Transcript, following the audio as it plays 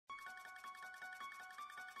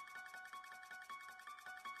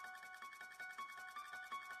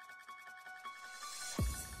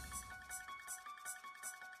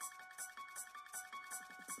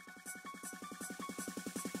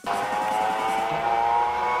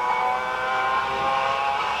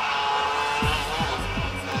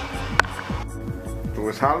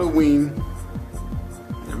it's Halloween.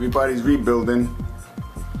 Everybody's rebuilding.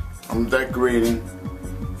 I'm decorating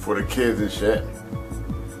for the kids and shit.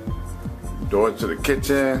 Door to the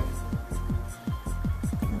kitchen.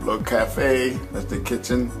 Little cafe, that's the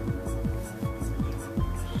kitchen.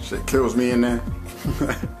 Shit kills me in there.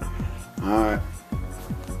 Alright.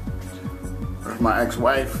 That's my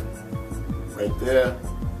ex-wife. Right there.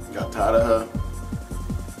 Got tired of her.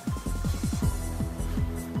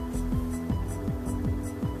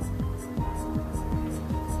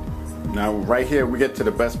 Now right here we get to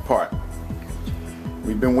the best part.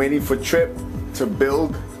 We've been waiting for Trip to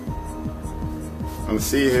build and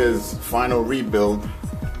see his final rebuild.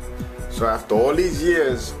 So after all these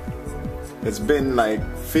years, it's been like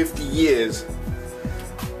 50 years,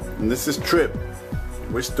 and this is Trip.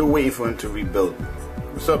 We're still waiting for him to rebuild.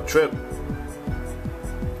 What's up, Trip?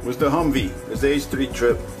 Where's the Humvee? Where's the H3,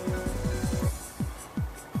 Trip?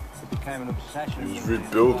 Became an obsession. He's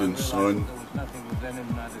rebuilding, son.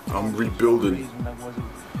 I'm rebuilding.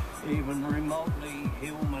 Even remotely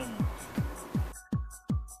human.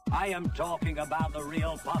 I am talking about the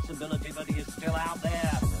real possibility that he is still out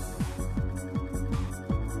there.